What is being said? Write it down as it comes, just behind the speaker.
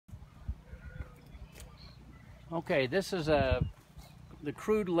Okay, this is the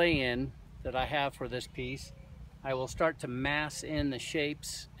crude lay-in that I have for this piece. I will start to mass in the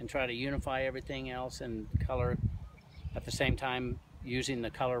shapes and try to unify everything else in color at the same time, using the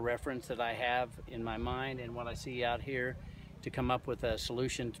color reference that I have in my mind and what I see out here to come up with a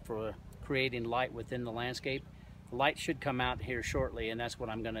solution for creating light within the landscape. The light should come out here shortly, and that's what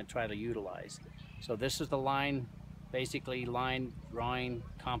I'm going to try to utilize. So this is the line, basically line drawing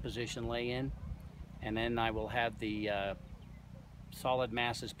composition lay-in, and then I will have the solid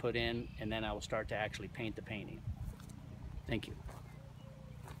masses put in, and then I will start to actually paint the painting. Thank you.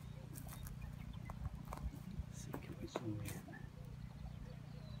 Let's see, can we zoom in?